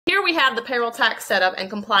here we have the payroll tax setup and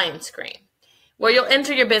compliance screen, where you'll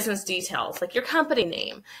enter your business details, like your company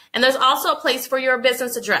name. And there's also a place for your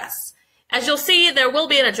business address. As you'll see, there will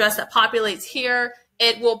be an address that populates here.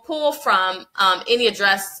 It will pull from any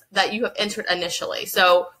address that you have entered initially.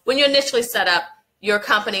 So when you initially set up your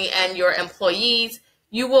company and your employees,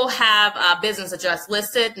 you will have a business address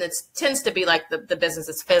listed, and it tends to be like the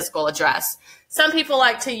business's physical address. Some people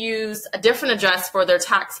like to use a different address for their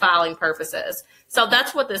tax filing purposes. So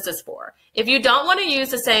that's what this is for. If you don't want to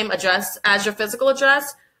use the same address as your physical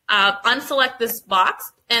address, unselect this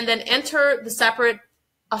box and then enter a separate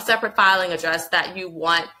filing address that you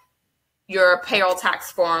want your payroll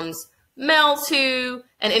tax forms mailed to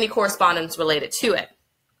and any correspondence related to it.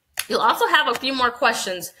 You'll also have a few more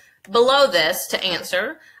questions below this to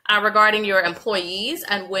answer regarding your employees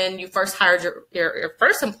and when you first hired your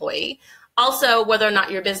first employee. Also, whether or not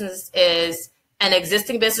your business is an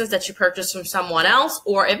existing business that you purchased from someone else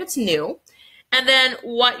or if it's new. And then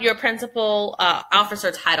what your principal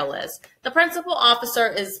officer title is. The principal officer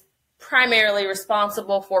is primarily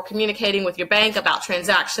responsible for communicating with your bank about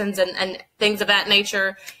transactions and things of that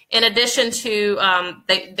nature. In addition to,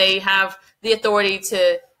 they have the authority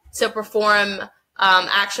to perform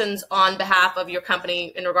actions on behalf of your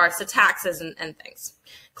company in regards to taxes and things.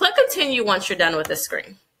 Click continue once you're done with this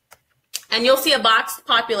screen. And you'll see a box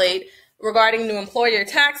populate regarding new employer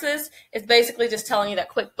taxes. It's basically just telling you that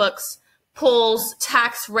QuickBooks pulls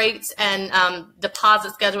tax rates and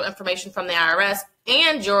deposit schedule information from the IRS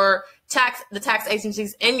and the tax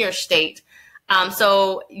agencies in your state.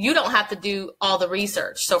 So you don't have to do all the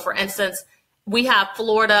research. So for instance, we have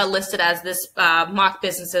Florida listed as this mock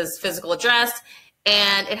business's physical address,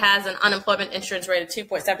 and it has an unemployment insurance rate of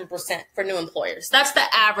 2.7% for new employers. That's the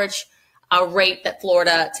average rate that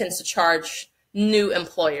Florida tends to charge new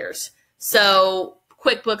employers. So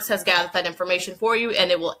QuickBooks has gathered that information for you,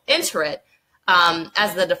 and it will enter it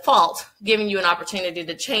as the default, giving you an opportunity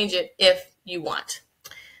to change it if you want.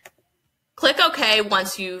 Click OK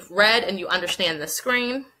once you've read and you understand the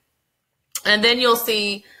screen, and then you'll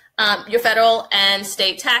see your federal and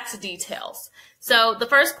state tax details. So the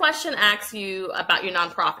first question asks you about your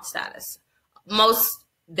nonprofit status. Most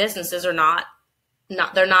businesses are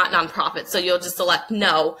they're not nonprofit, so you'll just select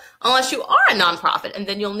no unless you are a nonprofit, and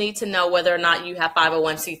then you'll need to know whether or not you have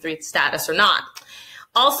 501c3 status or not.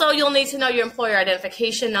 Also, you'll need to know your employer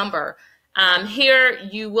identification number. Here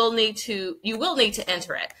you will need to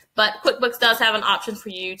enter it, but QuickBooks does have an option for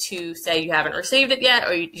you to say you haven't received it yet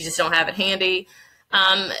or you just don't have it handy.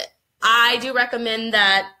 I do recommend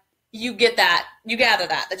that you gather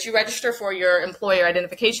that you register for your employer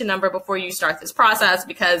identification number before you start this process,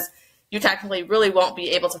 because you technically really won't be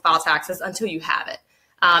able to file taxes until you have it.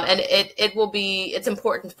 And it's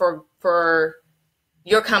important for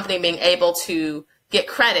your company being able to get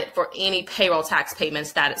credit for any payroll tax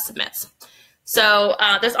payments that it submits. So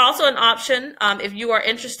there's also an option if you are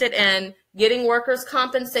interested in getting workers'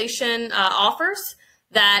 compensation offers,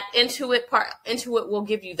 that Intuit will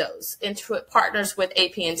give you those. Intuit partners with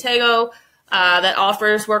AP Intego that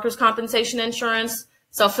offers workers' compensation insurance.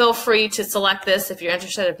 So feel free to select this if you're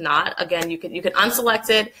interested. If not, again, you can unselect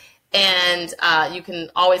it, and you can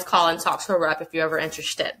always call and talk to a rep if you're ever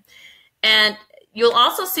interested. And you'll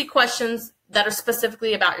also see questions that are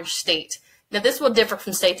specifically about your state. Now, this will differ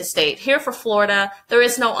from state to state. Here for Florida, there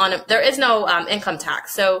is no income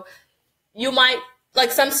tax. So you might,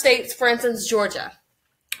 like some states, for instance, Georgia,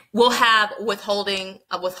 will have a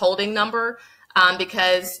withholding number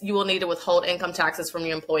because you will need to withhold income taxes from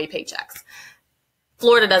your employee paychecks.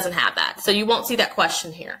 Florida doesn't have that, so you won't see that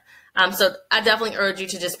question here. So I definitely urge you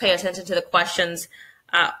to just pay attention to the questions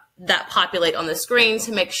that populate on the screen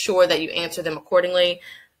to make sure that you answer them accordingly.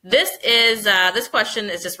 This question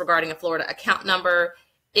is just regarding a Florida account number.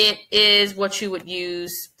 It is what you would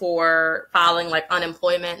use for filing like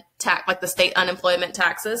unemployment tax, like the state unemployment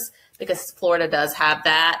taxes, because Florida does have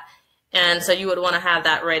that, and so you would want to have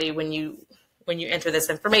that ready when you enter this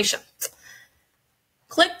information.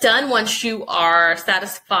 Click done once you are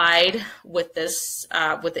satisfied with this,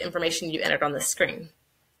 with the information you entered on the screen.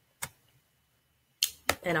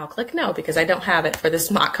 And I'll click no because I don't have it for this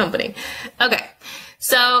mock company. Okay,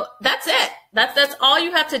 so that's it. That's all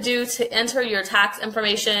you have to do to enter your tax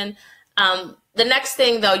information. The next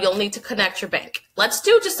thing, though, you'll need to connect your bank. Let's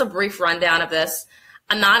do just a brief rundown of this.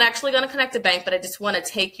 I'm not actually going to connect a bank, but I just want to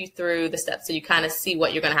take you through the steps so you kind of see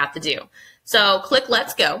what you're going to have to do. So click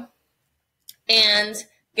Let's Go and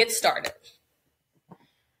get started.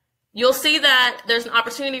 You'll see that there's an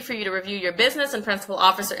opportunity for you to review your business and principal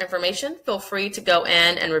officer information. Feel free to go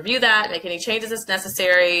in and review that, make any changes as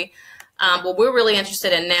necessary. What we're really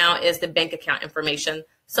interested in now is the bank account information.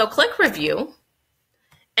 So click Review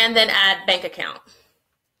and then add Bank Account.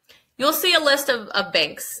 You'll see a list of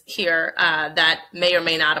banks here that may or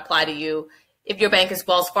may not apply to you. If your bank is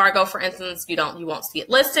Wells Fargo, for instance, you won't see it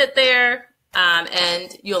listed there,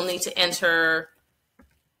 and you'll need to enter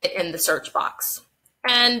it in the search box,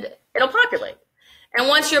 and it'll populate. And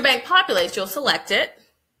once your bank populates, you'll select it.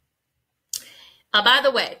 By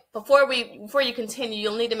the way, before you continue,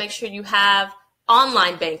 you'll need to make sure you have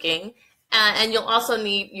online banking, and you'll also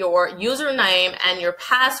need your username and your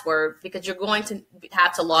password, because you're going to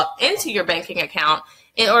have to log into your banking account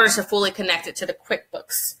in order to fully connect it to the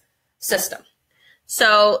QuickBooks system.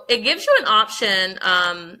 So it gives you an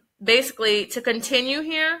option basically to continue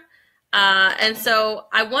here. And so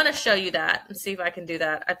I want to show you that and see if I can do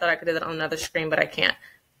that. I thought I could do that on another screen, but I can't.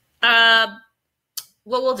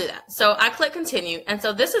 Well, we'll do that. So I click continue. And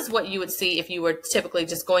so this is what you would see if you were typically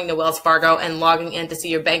just going to Wells Fargo and logging in to see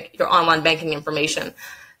your online banking information.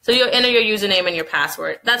 So you'll enter your username and your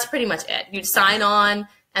password. That's pretty much it. You'd sign on,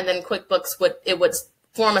 and then QuickBooks would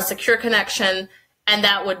form a secure connection, and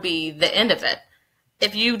that would be the end of it.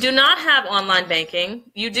 If you do not have online banking,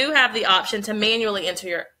 you do have the option to manually enter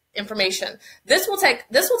your information. This will take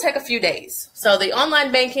a few days. So the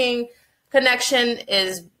online banking connection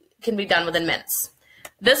can be done within minutes.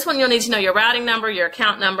 This one, you'll need to know your routing number, your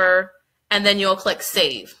account number, and then you'll click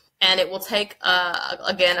Save. And it will take,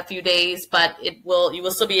 again, a few days, but you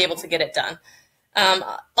will still be able to get it done.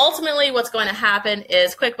 Ultimately, what's going to happen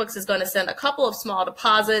is QuickBooks is going to send a couple of small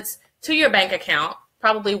deposits to your bank account,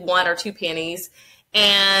 probably 1 or 2 pennies,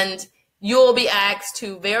 and you'll be asked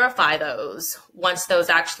to verify those once those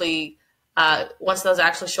actually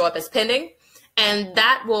show up as pending. And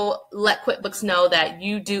that will let QuickBooks know that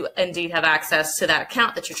you do indeed have access to that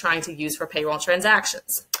account that you're trying to use for payroll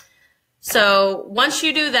transactions. So once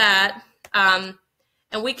you do that, and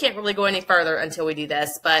we can't really go any further until we do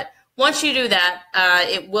this, but once you do that,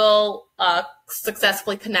 it will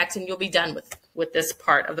successfully connect, and you'll be done with this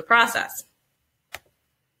part of the process.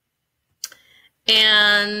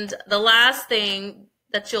 And the last thing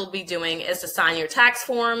that you'll be doing is to sign your tax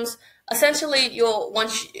forms. Essentially,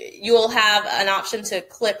 you'll have an option to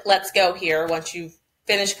click Let's Go here once you've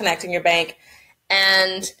finished connecting your bank,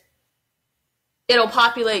 and it'll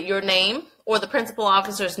populate your name or the principal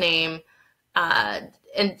officer's name,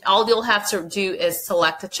 and all you'll have to do is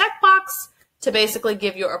select a checkbox to basically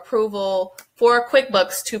give your approval for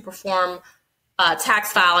QuickBooks to perform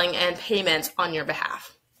tax filing and payment on your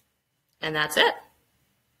behalf. And that's it.